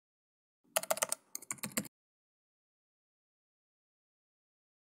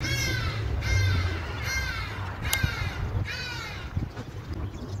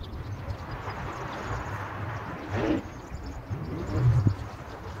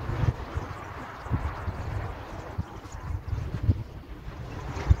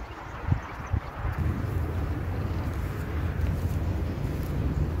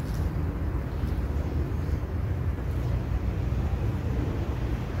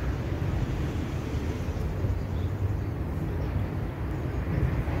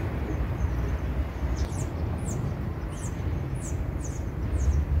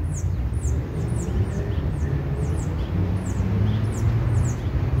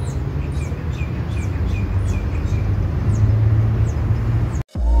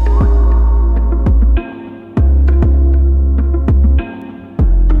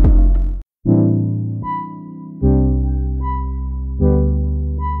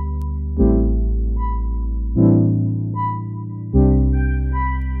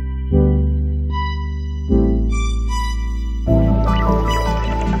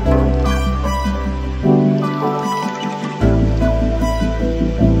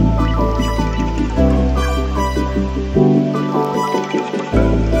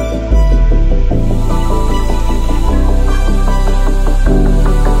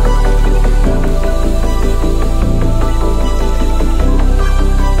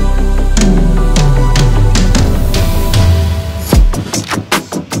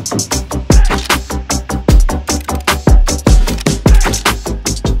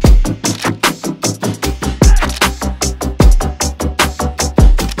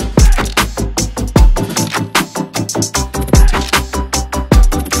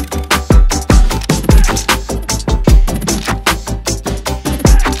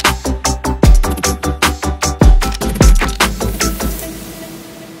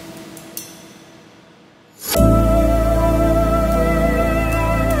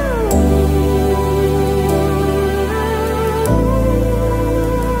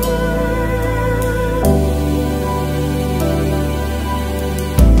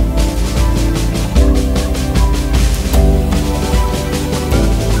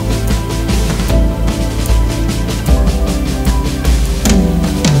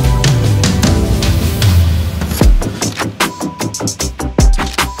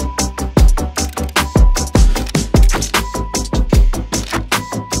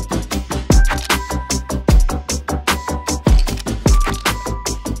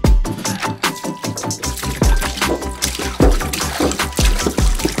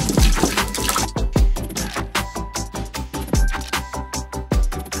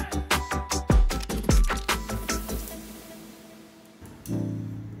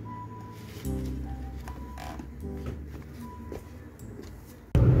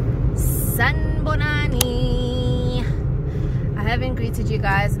Sanbonani. I haven't greeted you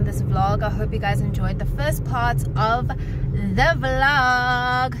guys in this vlog. I hope you guys enjoyed the first part of the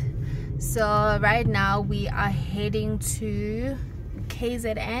vlog. So right now we are heading to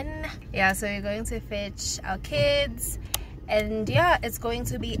KZN. Yeah, so we're going to fetch our kids, and yeah, it's going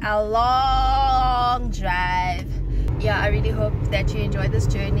to be a long drive. Yeah, I really hope that you enjoyed this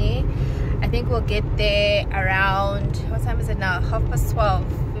journey. I think we'll get there around, what time is it now? 12:30.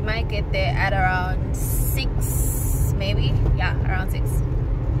 We might get there at around 6 maybe. Yeah, around 6.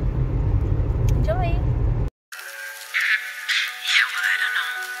 Enjoy.